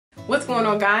What's going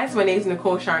on, guys? My name is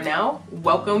Nicole Charnel.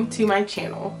 Welcome to my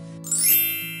channel.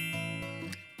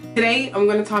 Today I'm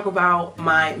going to talk about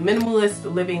my minimalist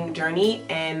living journey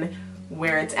and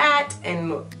where it's at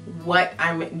and what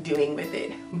I'm doing with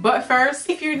it. But first,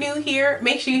 if you're new here,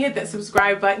 make sure you hit that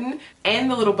subscribe button and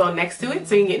the little bell next to it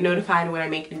so you can get notified when I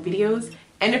make new videos.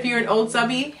 And if you're an old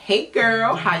subby, hey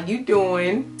girl, how you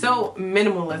doing? So,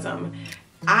 minimalism.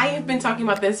 I have been talking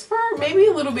about this for maybe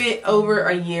a little bit over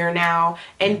a year now,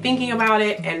 and thinking about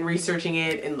it and researching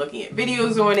it and looking at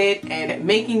videos on it and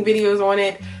making videos on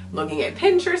it, looking at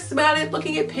Pinterest about it,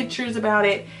 looking at pictures about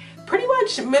it. Pretty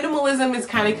much minimalism has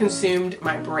kind of consumed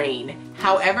my brain.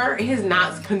 However, it has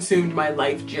not consumed my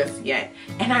life just yet.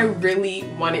 And I really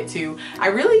want it to. I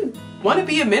really want to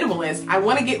be a minimalist. I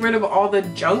want to get rid of all the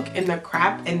junk and the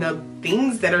crap and the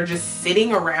things that are just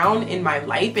sitting around in my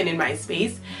life and in my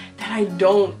space that I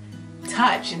don't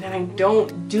touch and that I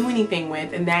don't do anything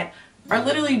with and that are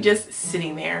literally just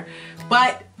sitting there.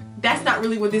 But that's not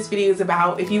really what this video is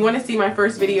about. If you want to see my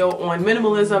first video on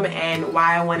minimalism and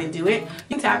why I want to do it, you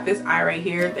can tap this eye right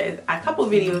here. There's a couple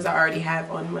videos I already have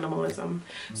on minimalism.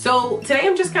 So today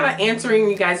I'm just kind of answering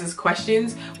you guys'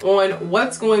 questions on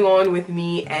what's going on with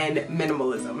me and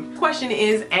minimalism. The question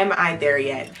is, am I there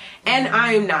yet? And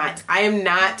I am not. I am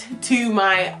not to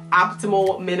my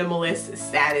optimal minimalist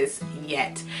status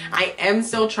yet. I am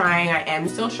still trying. I am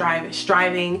still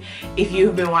striving. If you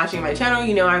have been watching my channel,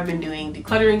 you know I've been doing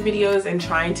decluttering videos and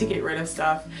trying to get rid of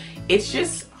stuff. It's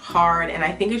just hard, and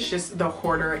I think it's just the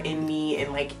hoarder in me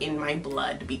and like in my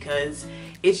blood, because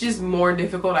it's just more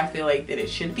difficult, I feel like, than it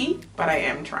should be, but I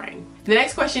am trying. The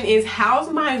next question is,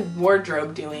 how's my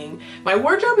wardrobe doing? My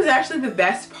wardrobe is actually the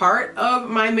best part of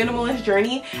my minimalist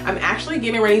journey. I'm actually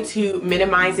getting ready to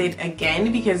minimize it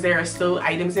again because there are still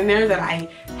items in there that I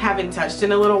haven't touched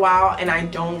in a little while and I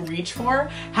don't reach for.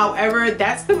 However,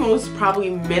 that's the most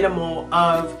probably minimal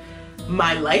of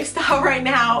my lifestyle right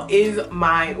now is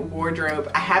my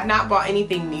wardrobe. I have not bought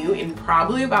anything new in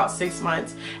probably about 6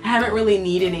 months. I haven't really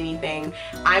needed anything.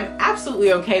 I'm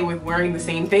absolutely okay with wearing the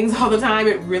same things all the time.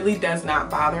 It really does not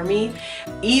bother me.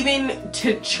 Even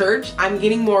to church, I'm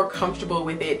getting more comfortable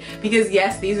with it because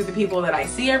yes, these are the people that I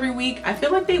see every week. I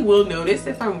feel like they will notice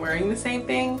if I'm wearing the same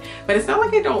thing, but it's not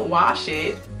like I don't wash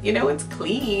it. You know, it's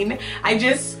clean. I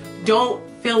just don't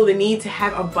feel the need to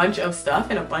have a bunch of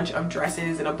stuff and a bunch of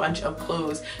dresses and a bunch of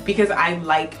clothes because I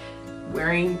like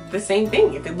wearing the same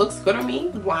thing. If it looks good on me,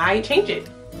 why change it?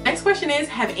 Next question is,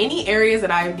 have any areas that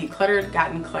I've decluttered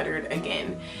gotten cluttered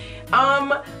again?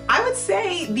 I would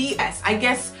say yes. I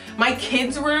guess my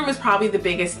kids' room is probably the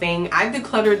biggest thing. I've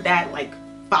decluttered that like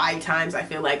 5 times, I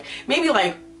feel like. Maybe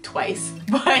like twice,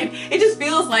 but it just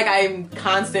feels like I'm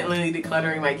constantly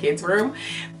decluttering my kids' room.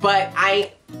 But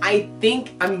I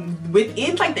think I'm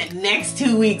within like the next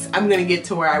 2 weeks I'm gonna get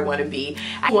to where I want to be.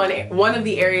 One of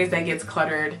the areas that gets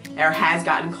cluttered or has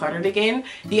gotten cluttered again.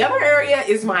 The other area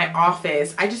is my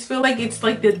office. I just feel like it's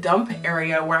like the dump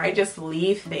area where I just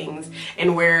leave things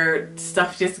and where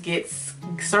stuff just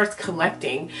starts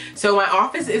collecting. So my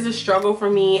office is a struggle for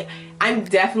me. I'm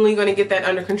definitely going to get that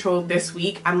under control this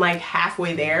week. I'm like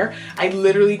halfway there. I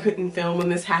literally couldn't film in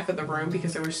this half of the room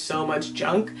because there was so much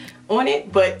junk on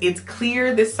it, but it's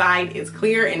clear. This side is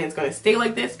clear and it's going to stay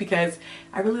like this because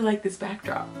I really like this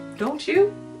backdrop. Don't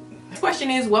you? The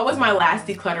question is, what was my last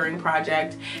decluttering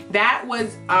project? That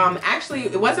was actually,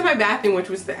 it wasn't my bathroom, which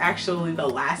was actually the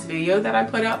last video that I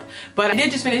put up, but I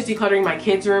did just finish decluttering my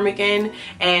kids' room again,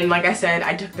 and like I said,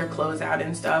 I took their clothes out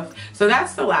and stuff. So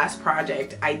that's the last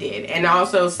project I did, and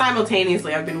also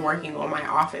simultaneously I've been working on my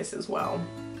office as well.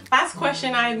 Last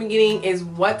question I've been getting is,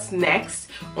 what's next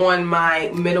on my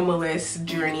minimalist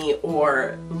journey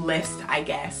or list, I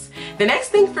guess. The next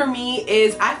thing for me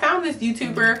is I found this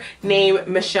YouTuber named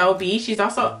Michelle B. She's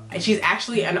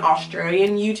actually an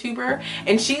Australian YouTuber,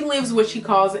 and she lives what she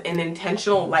calls an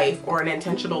intentional life or an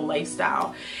intentional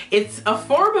lifestyle. It's a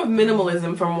form of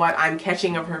minimalism from what I'm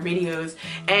catching of her videos,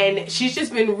 and she's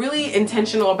just been really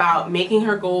intentional about making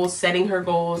her goals, setting her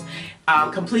goals,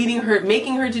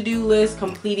 making her to-do list,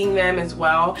 completing them as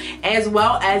well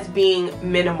as being a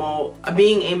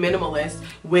minimalist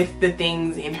with the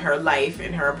things in her life,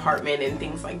 in her apartment and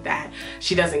things like that.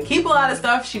 She doesn't keep a lot of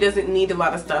stuff, she doesn't need a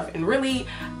lot of stuff, and really,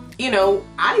 you know,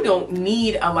 I don't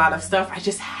need a lot of stuff, I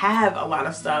just have a lot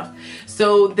of stuff.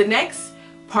 So the next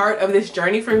part of this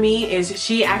journey for me is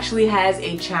she actually has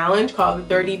a challenge called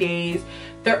 30 days,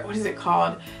 what is it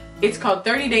called? It's called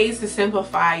 30 Days to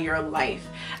Simplify Your Life.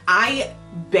 I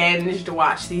binged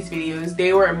watched these videos.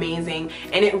 They were amazing,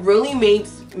 and it really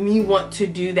makes me want to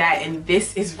do that, and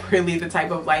this is really the type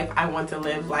of life I want to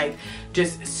live, like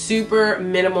just super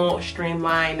minimal,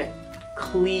 streamlined,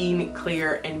 clean,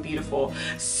 clear, and beautiful.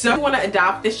 So I want to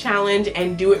adopt this challenge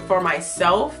and do it for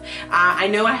myself. I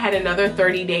know I had another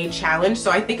 30-day challenge,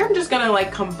 so I think I'm just gonna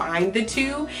like combine the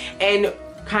two and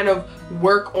kind of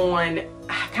work on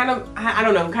I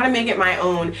don't know, kind of make it my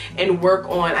own and work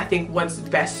on, I think, what's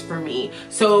best for me.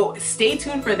 So stay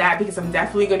tuned for that, because I'm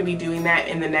definitely going to be doing that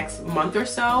in the next month or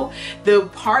so. The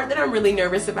part that I'm really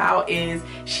nervous about is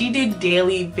she did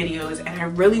daily videos, and I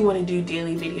really want to do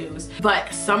daily videos,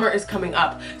 but summer is coming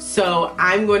up, so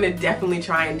I'm going to definitely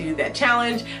try and do that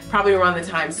challenge probably around the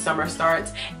time summer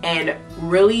starts, and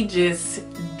really just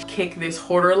kick this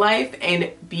hoarder life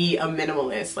and be a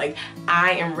minimalist. Like,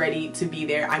 I am ready to be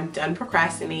there. I'm done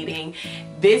procrastinating.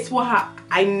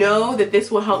 I know that this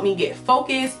will help me get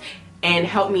focused and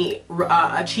help me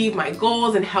achieve my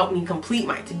goals and help me complete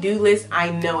my to-do list.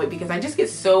 I know it, because I just get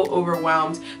so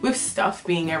overwhelmed with stuff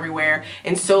being everywhere,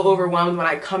 and so overwhelmed when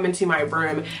I come into my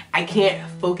room. I can't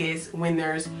focus when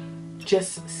there's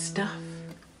just stuff,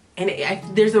 and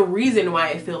there's a reason why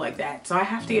I feel like that, so I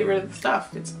have to get rid of the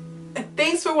stuff.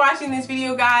 Thanks for watching this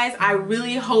video, guys. I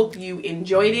really hope you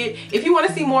enjoyed it. If you want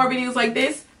to see more videos like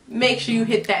this, make sure you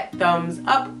hit that thumbs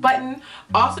up button.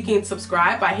 Also, you can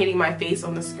subscribe by hitting my face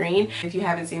on the screen. If you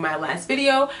haven't seen my last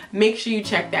video, make sure you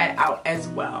check that out as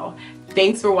well.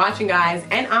 Thanks for watching, guys,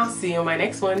 and I'll see you on my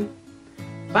next one.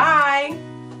 Bye!